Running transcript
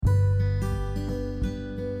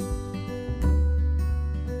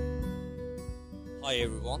Hi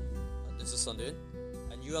everyone, this is Sandin,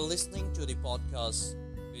 and you are listening to the podcast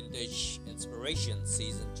Vintage Inspiration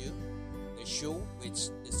Season 2, the show which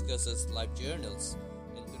discusses life journals.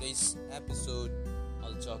 In today's episode,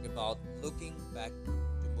 I'll talk about looking back to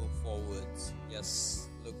move forwards. Yes,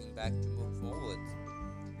 looking back to move forward.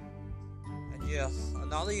 And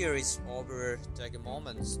another year is over. Take a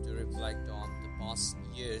moment to reflect on the past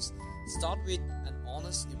years. Start with an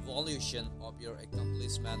honest evaluation of your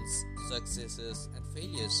accomplishments, successes, and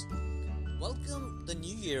failures. Welcome the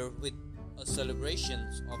new year with a celebration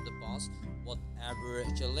of the past. Whatever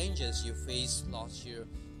challenges you faced last year,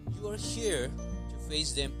 you are here to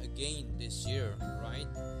face them again this year, right?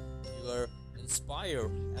 You are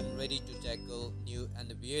inspired and ready to tackle new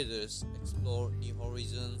endeavors, explore new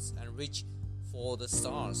horizons, and reach for the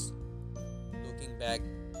stars. Looking back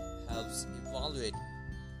helps evaluate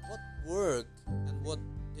what worked and what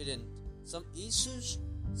didn't. Some issues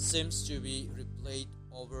seems to be replayed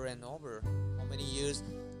over and over. How many years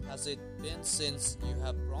has it been since you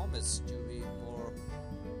have promised to be more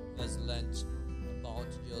vigilant about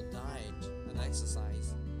your diet and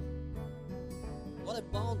exercise? What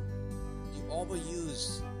about the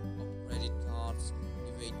overuse of credit cards,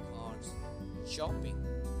 debit cards, shopping?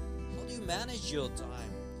 How do you manage your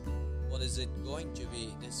time? What is it going to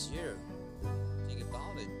be this year? Think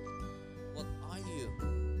about it. What are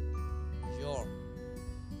your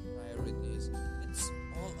priorities? It's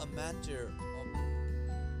all a matter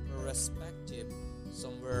of perspective.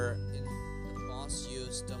 Somewhere in the past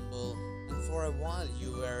you stumble, and for a while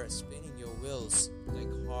you were spinning your wheels. Take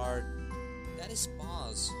heart. That is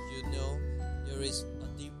past. You know there is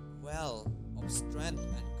a deep well of strength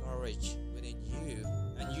and courage within you,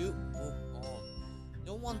 and you move on.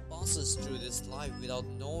 No one passes through this life without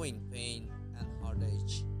knowing pain and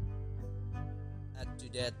heartache. Add to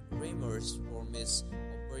that rumors for missed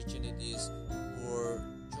opportunities, poor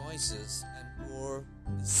choices, and poor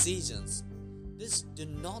decisions. This do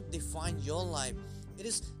not define your life. It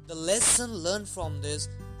is the lesson learned from this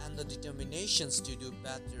and the determinations to do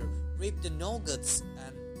better. Reap the nuggets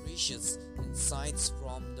and precious insights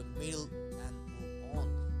from the middle and move on.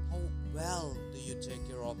 How well do you take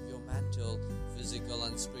care of your mental, physical,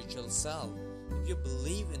 and spiritual self? If you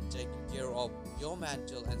believe in taking care of your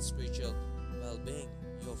mental and spiritual well-being,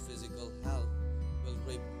 your physical health will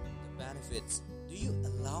reap the benefits. Do you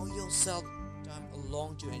allow yourself time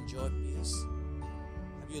alone to enjoy peace?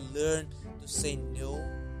 Have you learned to say no?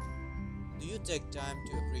 Do you take time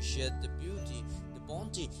to appreciate the beauty, the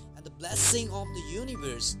bounty, and the blessing of the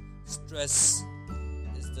universe? Stress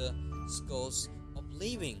is the cause of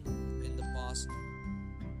living in the past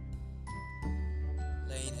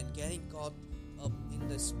lane and getting caught up in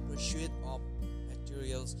the pursuit of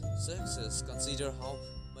material success. Consider how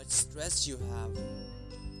much stress you have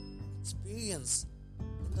experienced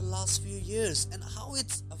in the last few years and how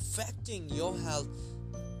it's affecting your health.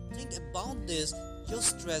 Think about this. Your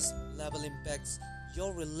stress level impacts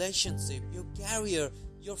your relationship, your career,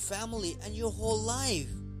 your family, and your whole life.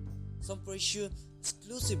 Some pursue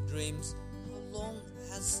exclusive dreams. How long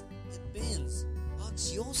has it been?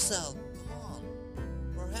 Ask yourself. Come on.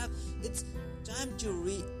 Perhaps it's time to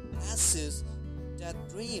reassess that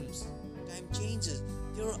dreams. Time changes.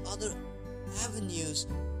 There are other avenues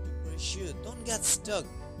to pursue. Don't get stuck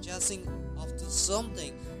chasing after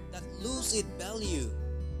something that loses its value.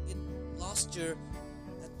 It lost your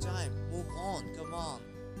time. Move on. Come on.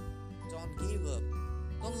 Don't give up.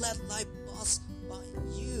 Don't let life pass by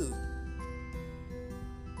you.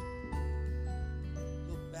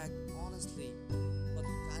 Look back honestly but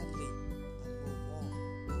kindly and move on.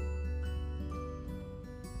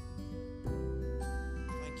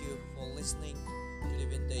 Thank you for listening to the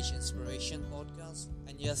Vintage Inspiration podcast.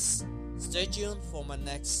 And yes, stay tuned for my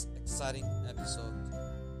next exciting episode.